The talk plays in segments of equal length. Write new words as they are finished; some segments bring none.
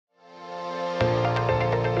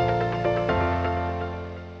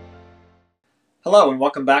Hello and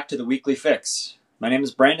welcome back to the Weekly Fix. My name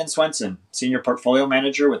is Brandon Swensen, Senior Portfolio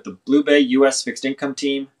Manager with the Blue Bay U.S. Fixed Income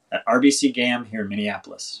Team at RBC GAM here in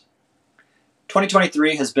Minneapolis.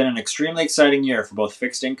 2023 has been an extremely exciting year for both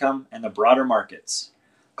fixed income and the broader markets,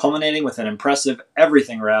 culminating with an impressive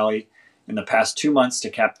everything rally in the past 2 months to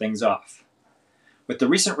cap things off. With the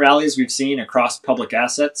recent rallies we've seen across public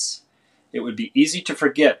assets, it would be easy to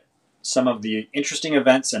forget some of the interesting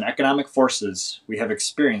events and economic forces we have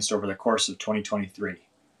experienced over the course of 2023.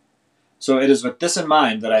 So it is with this in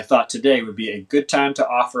mind that I thought today would be a good time to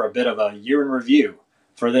offer a bit of a year in review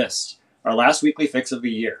for this, our last weekly fix of the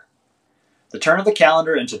year. The turn of the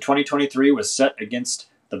calendar into 2023 was set against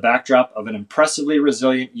the backdrop of an impressively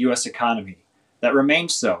resilient U.S. economy that remained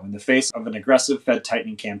so in the face of an aggressive Fed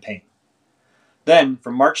tightening campaign. Then,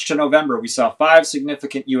 from March to November, we saw 5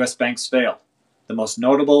 significant U.S. banks fail. The most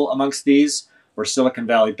notable amongst these were Silicon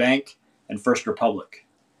Valley Bank and First Republic.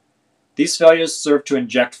 These failures served to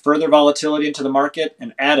inject further volatility into the market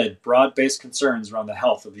and added broad-based concerns around the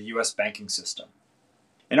health of the U.S. banking system.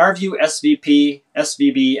 In our view, SVP,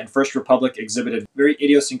 SVB, and First Republic exhibited very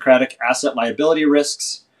idiosyncratic asset liability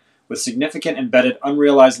risks with significant embedded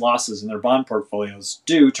unrealized losses in their bond portfolios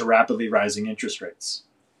due to rapidly rising interest rates.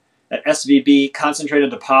 At SVB, concentrated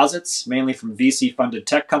deposits, mainly from VC-funded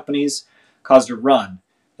tech companies, caused a run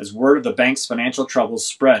as word of the bank's financial troubles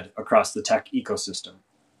spread across the tech ecosystem.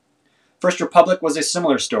 First Republic was a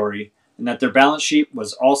similar story in that their balance sheet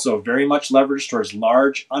was also very much leveraged towards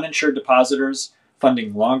large, uninsured depositors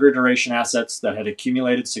funding longer duration assets that had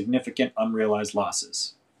accumulated significant unrealized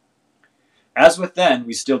losses. As with then,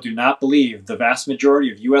 we still do not believe the vast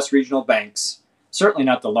majority of U.S. regional banks, certainly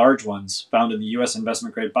not the large ones found in the U.S.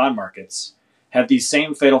 investment-grade bond markets, have these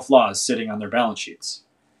same fatal flaws sitting on their balance sheets.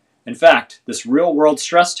 In fact, this real-world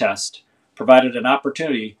stress test provided an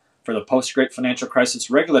opportunity for the post-Great Financial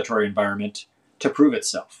Crisis regulatory environment to prove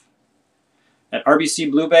itself. At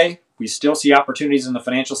RBC Blue Bay, we still see opportunities in the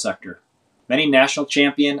financial sector. Many national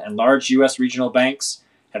champion and large U.S. regional banks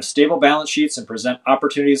have stable balance sheets and present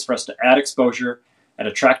opportunities for us to add exposure at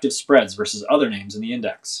attractive spreads versus other names in the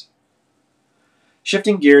index.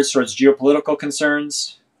 Shifting gears towards geopolitical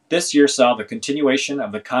concerns, this year saw the continuation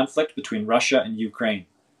of the conflict between Russia and Ukraine.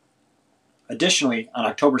 Additionally, on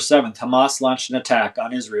October 7th, Hamas launched an attack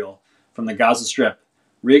on Israel from the Gaza Strip,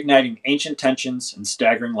 reigniting ancient tensions and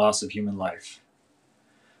staggering loss of human life.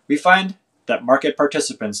 We find that market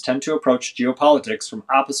participants tend to approach geopolitics from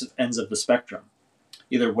opposite ends of the spectrum,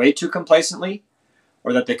 either way too complacently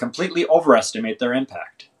or that they completely overestimate their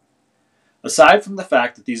impact. Aside from the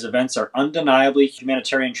fact that these events are undeniably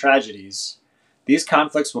humanitarian tragedies, these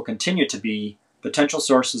conflicts will continue to be potential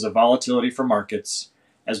sources of volatility for markets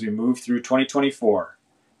as we move through 2024,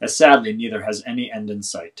 as sadly neither has any end in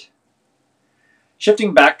sight.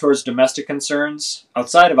 Shifting back towards domestic concerns,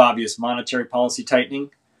 outside of obvious monetary policy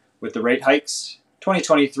tightening, with the rate hikes,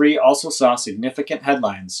 2023 also saw significant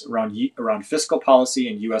headlines around fiscal policy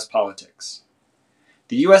and U.S. politics.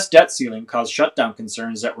 The U.S. debt ceiling caused shutdown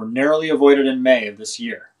concerns that were narrowly avoided in May of this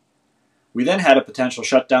year. We then had a potential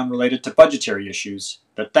shutdown related to budgetary issues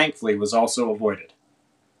that thankfully was also avoided.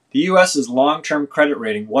 The U.S.'s long-term credit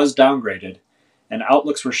rating was downgraded, and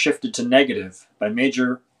outlooks were shifted to negative by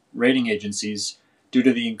major rating agencies due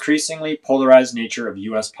to the increasingly polarized nature of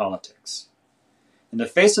U.S. politics. In the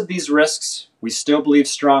face of these risks, we still believe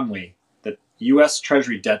strongly that U.S.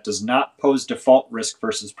 Treasury debt does not pose default risk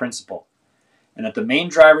versus principal, and that the main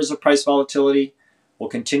drivers of price volatility will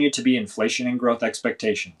continue to be inflation and growth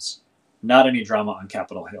expectations, not any drama on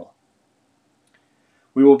Capitol Hill.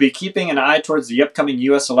 We will be keeping an eye towards the upcoming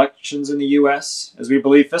U.S. elections in the U.S., as we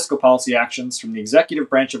believe fiscal policy actions from the executive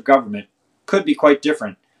branch of government could be quite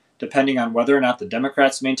different, depending on whether or not the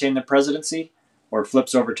Democrats maintain the presidency or it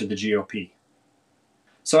flips over to the GOP.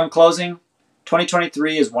 So in closing,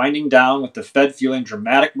 2023 is winding down with the Fed fueling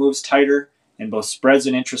dramatic moves tighter in both spreads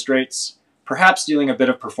and interest rates, perhaps stealing a bit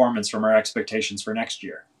of performance from our expectations for next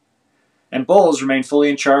year. And bulls remain fully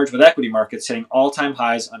in charge with equity markets hitting all-time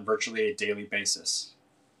highs on virtually a daily basis.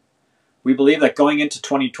 We believe that going into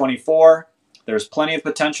 2024, there is plenty of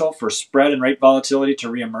potential for spread and rate volatility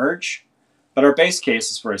to reemerge, but our base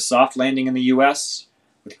case is for a soft landing in the U.S.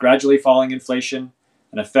 with gradually falling inflation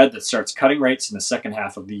and a Fed that starts cutting rates in the second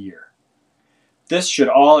half of the year. This should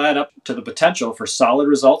all add up to the potential for solid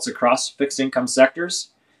results across fixed income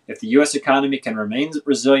sectors if the U.S. economy can remain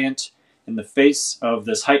resilient in the face of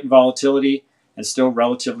this heightened volatility and still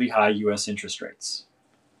relatively high U.S. interest rates.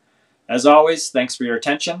 As always, thanks for your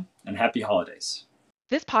attention and happy holidays.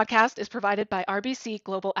 This podcast is provided by RBC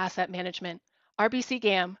Global Asset Management, RBC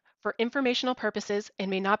GAM, for informational purposes and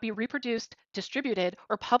may not be reproduced, distributed,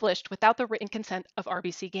 or published without the written consent of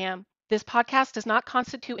RBC GAM. This podcast does not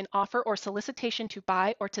constitute an offer or solicitation to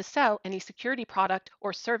buy or to sell any security product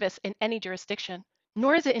or service in any jurisdiction,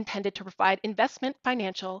 nor is it intended to provide investment,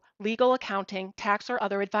 financial, legal, accounting, tax, or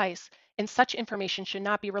other advice, and such information should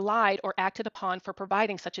not be relied or acted upon for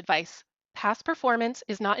providing such advice. Past performance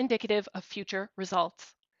is not indicative of future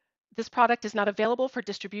results. This product is not available for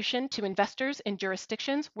distribution to investors in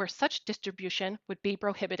jurisdictions where such distribution would be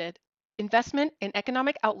prohibited. Investment and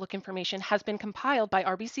economic outlook information has been compiled by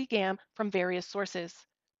RBC GAM from various sources.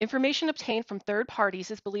 Information obtained from third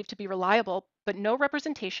parties is believed to be reliable, but no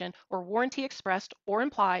representation or warranty expressed or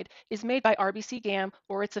implied is made by RBC GAM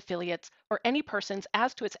or its affiliates or any persons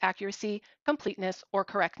as to its accuracy, completeness, or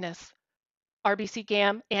correctness. RBC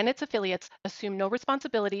GAM and its affiliates assume no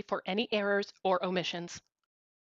responsibility for any errors or omissions.